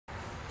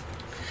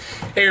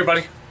Hey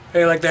everybody, how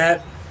you like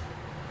that?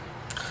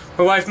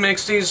 My wife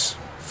makes these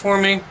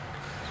for me.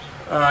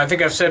 I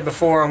think I've said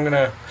before I'm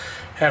gonna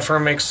have her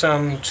make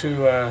some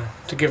to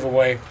give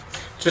away,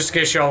 just in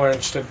case y'all are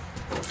interested.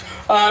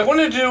 I want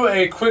to do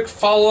a quick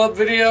follow-up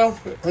video.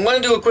 I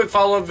want to do a quick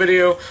follow-up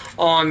video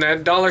on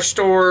that dollar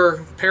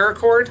store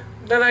paracord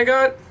that I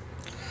got.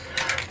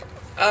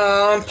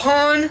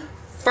 Upon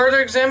further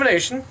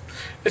examination,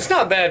 it's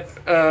not bad.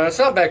 It's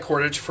not bad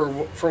cordage for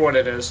what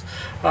it is.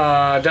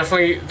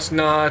 Definitely, it's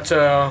not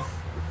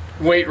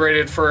weight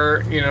rated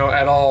for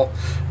at all.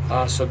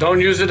 So don't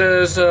use it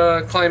as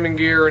climbing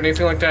gear or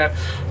anything like that.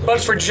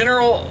 But for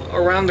general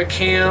around the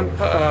camp,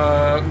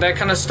 that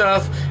kind of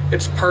stuff,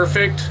 it's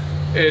perfect.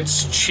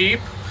 It's cheap.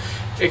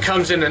 It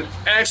comes in an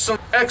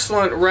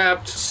excellent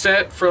wrapped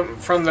set from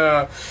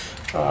the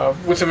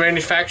with the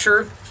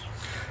manufacturer.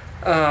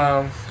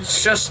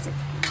 It's just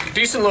a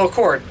decent little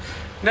cord.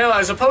 Now,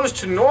 as opposed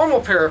to normal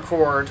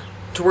paracord,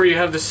 to where you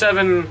have the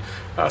seven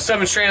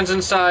strands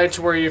inside,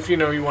 to where if you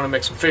want to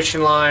make some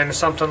fishing line or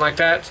something like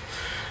that,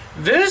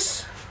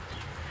 this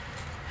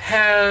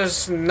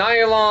has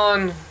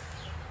nylon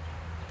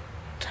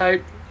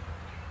type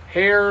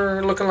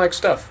hair looking like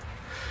stuff.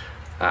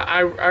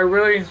 I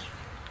really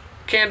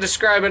can't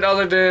describe it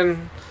other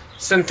than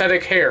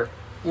synthetic hair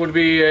would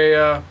be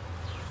a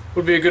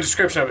good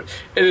description of it.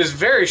 It is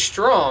very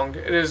strong.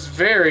 It is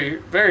very,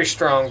 very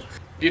strong.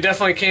 You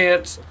definitely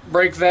can't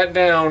break that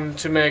down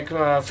to make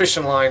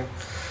fishing line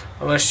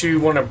unless you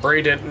want to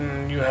braid it,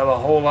 and you have a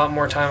whole lot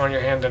more time on your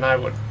hand than I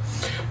would.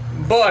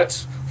 But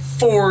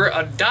for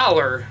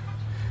 $1,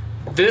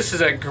 this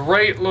is a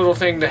great little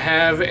thing to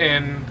have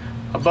in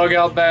a bug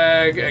out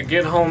bag, a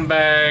get home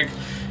bag,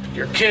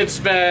 your kid's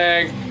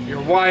bag,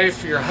 your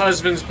wife, your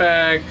husband's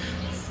bag,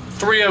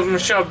 3 of them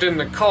shoved in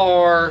the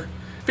car,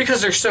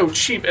 because they're so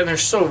cheap and they're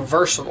so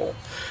versatile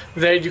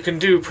that you can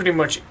do pretty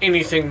much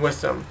anything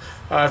with them.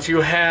 If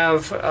you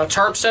have a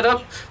tarp set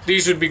up,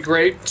 these would be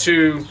great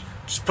to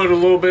just put a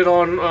little bit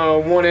on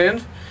one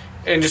end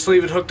and just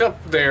leave it hooked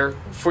up there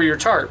for your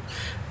tarp.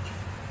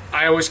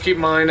 I always keep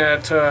mine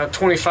at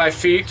 25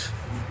 feet.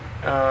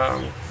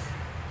 I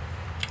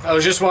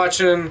was just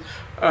watching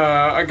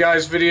a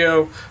guy's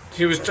video.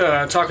 He was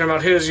talking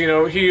about his,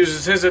 he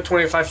uses his at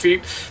 25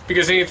 feet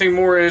because anything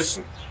more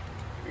is,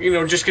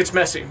 just gets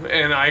messy,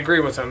 and I agree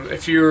with him.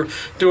 If you're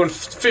doing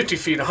 50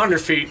 feet, 100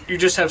 feet, you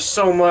just have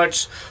so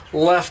much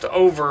left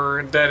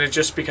over that it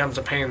just becomes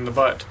a pain in the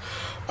butt.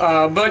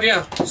 But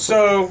yeah,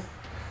 so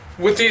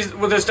with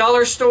this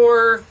dollar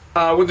store,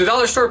 with the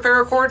dollar store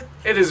paracord,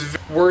 it is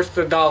worth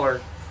the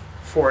 $1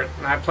 for it,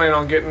 and I plan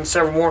on getting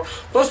several more.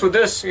 Plus with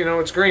this,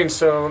 it's green,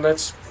 so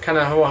that's kind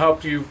of will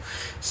help you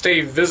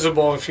stay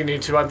visible if you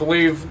need to. I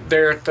believe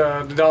there at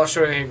the dollar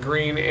store they have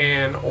green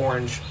and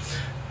orange.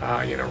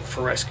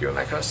 For rescue and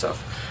that kind of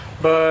stuff.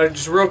 But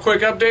just a real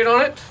quick update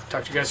on it.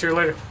 Talk to you guys here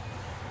later.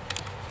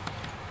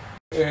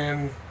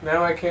 And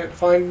now I can't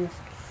find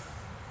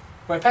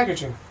my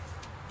packaging.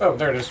 Oh,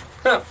 there it is.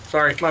 Oh,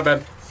 sorry, my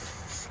bad.